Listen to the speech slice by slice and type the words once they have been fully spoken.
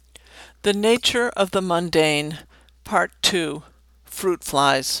The Nature of the Mundane, Part 2, Fruit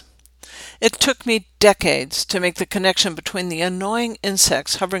Flies. It took me decades to make the connection between the annoying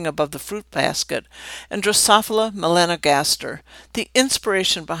insects hovering above the fruit basket and Drosophila melanogaster, the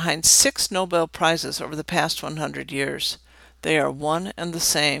inspiration behind 6 Nobel Prizes over the past 100 years. They are one and the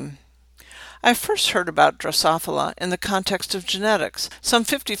same. I first heard about Drosophila in the context of genetics some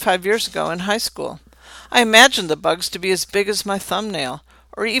 55 years ago in high school. I imagined the bugs to be as big as my thumbnail,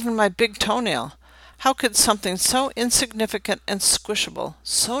 or even my big toenail. How could something so insignificant and squishable,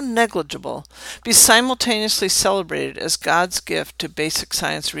 so negligible, be simultaneously celebrated as God's gift to basic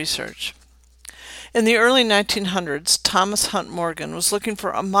science research? In the early 1900s, Thomas Hunt Morgan was looking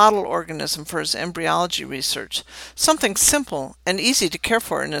for a model organism for his embryology research, something simple and easy to care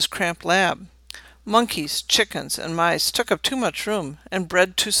for in his cramped lab. Monkeys, chickens, and mice took up too much room and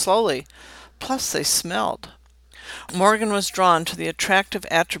bred too slowly, plus they smelled. Morgan was drawn to the attractive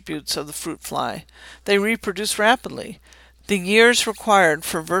attributes of the fruit fly. They reproduce rapidly. The years required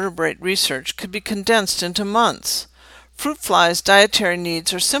for vertebrate research could be condensed into months. Fruit flies' dietary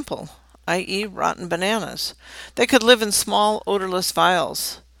needs are simple, i.e. rotten bananas. They could live in small, odorless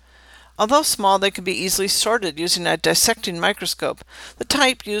vials. Although small, they could be easily sorted using a dissecting microscope, the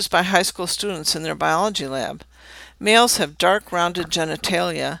type used by high school students in their biology lab. Males have dark, rounded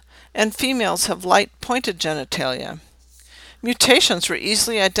genitalia, and females have light, pointed genitalia. Mutations were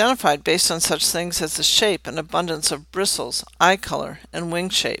easily identified based on such things as the shape and abundance of bristles, eye color, and wing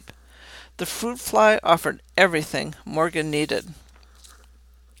shape. The fruit fly offered everything Morgan needed.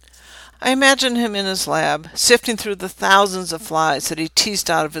 I imagine him in his lab, sifting through the thousands of flies that he teased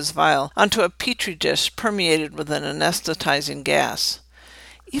out of his vial onto a petri dish permeated with an anesthetizing gas.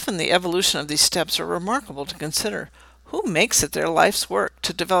 Even the evolution of these steps are remarkable to consider. Who makes it their life's work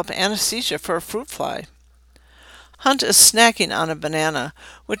to develop anesthesia for a fruit fly? Hunt is snacking on a banana,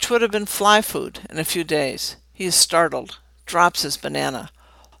 which would have been fly food in a few days. He is startled, drops his banana.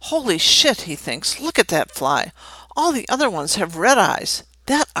 Holy shit, he thinks, look at that fly. All the other ones have red eyes.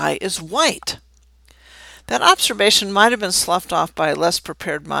 That eye is white. That observation might have been sloughed off by a less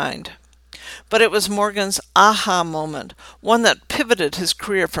prepared mind. But it was Morgan's aha moment, one that pivoted his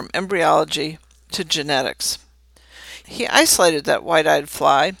career from embryology to genetics. He isolated that white-eyed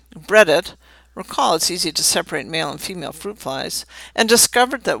fly, bred it, recall it's easy to separate male and female fruit flies, and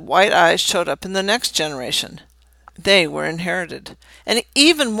discovered that white eyes showed up in the next generation. They were inherited. And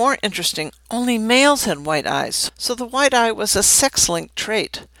even more interesting, only males had white eyes, so the white eye was a sex-linked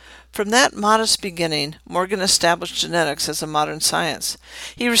trait. From that modest beginning, Morgan established genetics as a modern science.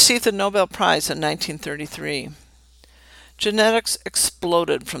 He received the Nobel Prize in 1933. Genetics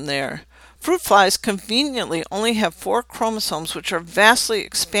exploded from there. Fruit flies conveniently only have 4 chromosomes, which are vastly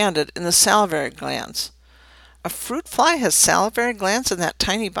expanded in the salivary glands. A fruit fly has salivary glands in that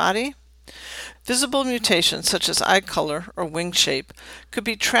tiny body? Visible mutations such as eye color or wing shape could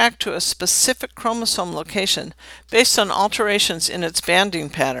be tracked to a specific chromosome location based on alterations in its banding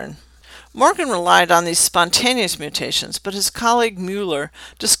pattern. Morgan relied on these spontaneous mutations, but his colleague Mueller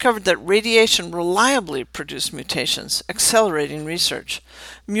discovered that radiation reliably produced mutations, accelerating research.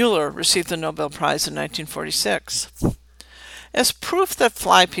 Mueller received the Nobel Prize in 1946. As proof that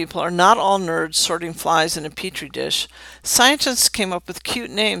fly people are not all nerds sorting flies in a petri dish, scientists came up with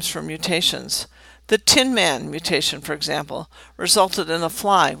cute names for mutations. The Tin Man mutation, for example, resulted in a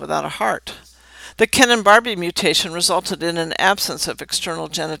fly without a heart. The Ken and Barbie mutation resulted in an absence of external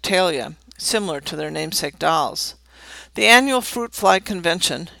genitalia, similar to their namesake dolls. The annual Fruit Fly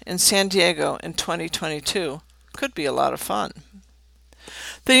Convention in San Diego in 2022 could be a lot of fun.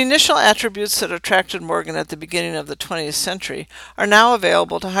 The initial attributes that attracted Morgan at the beginning of the 20th century are now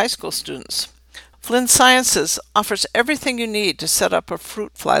available to high school students. Flynn Sciences offers everything you need to set up a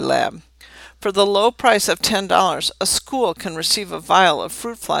fruit fly lab. For the low price of $10, a school can receive a vial of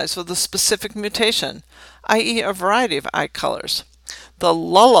fruit flies with a specific mutation, i.e. a variety of eye colors. The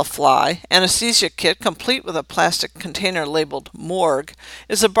Lullafly anesthesia kit, complete with a plastic container labeled Morgue,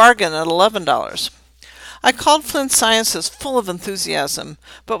 is a bargain at $11. I called Flynn Sciences full of enthusiasm,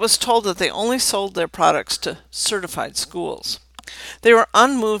 but was told that they only sold their products to certified schools. They were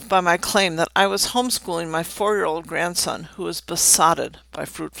unmoved by my claim that I was homeschooling my 4-year-old grandson who was besotted by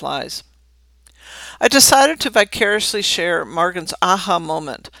fruit flies. I decided to vicariously share Morgan's aha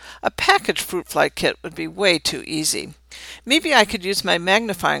moment. A packaged fruit fly kit would be way too easy. Maybe I could use my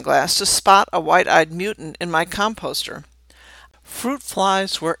magnifying glass to spot a white-eyed mutant in my composter. Fruit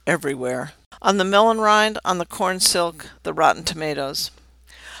flies were everywhere. On the melon rind, on the corn silk, the rotten tomatoes.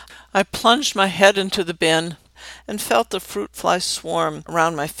 I plunged my head into the bin and felt the fruit flies swarm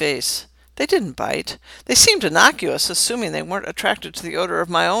around my face. They didn't bite. They seemed innocuous, assuming they weren't attracted to the odor of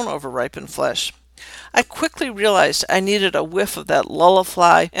my own overripened flesh. I quickly realized I needed a whiff of that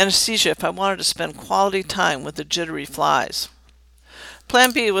lullaby anesthesia if I wanted to spend quality time with the jittery flies.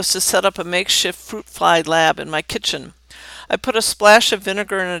 Plan B was to set up a makeshift fruit fly lab in my kitchen. I put a splash of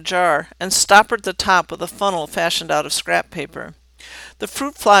vinegar in a jar and stoppered the top with a funnel fashioned out of scrap paper. The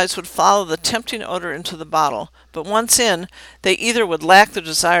fruit flies would follow the tempting odor into the bottle, but once in, they either would lack the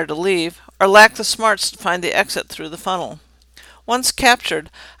desire to leave or lack the smarts to find the exit through the funnel. Once captured,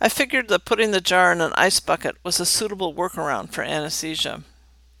 I figured that putting the jar in an ice bucket was a suitable workaround for anesthesia.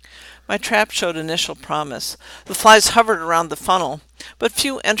 My trap showed initial promise. The flies hovered around the funnel, but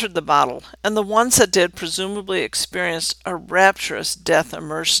few entered the bottle, and the ones that did presumably experienced a rapturous death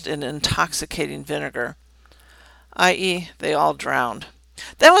immersed in intoxicating vinegar, i.e., they all drowned.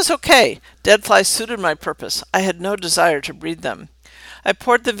 That was okay. Dead flies suited my purpose. I had no desire to breed them. I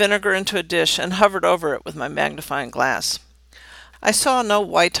poured the vinegar into a dish and hovered over it with my magnifying glass. I saw no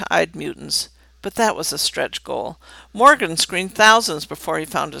white-eyed mutants, but that was a stretch goal. Morgan screened thousands before he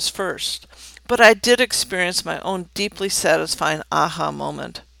found his first. But I did experience my own deeply satisfying aha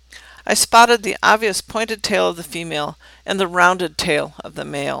moment. I spotted the obvious pointed tail of the female and the rounded tail of the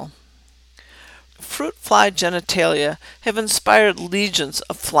male. Fruit fly genitalia have inspired legions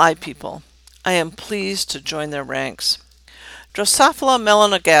of fly people. I am pleased to join their ranks. Drosophila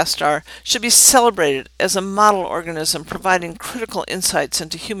melanogaster should be celebrated as a model organism providing critical insights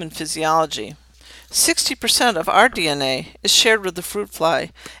into human physiology. 60% of our DNA is shared with the fruit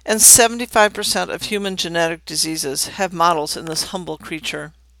fly, and 75% of human genetic diseases have models in this humble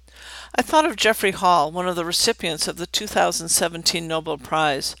creature. I thought of Jeffrey Hall, one of the recipients of the 2017 Nobel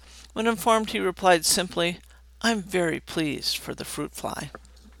Prize. When informed, he replied simply, "I'm very pleased for the fruit fly."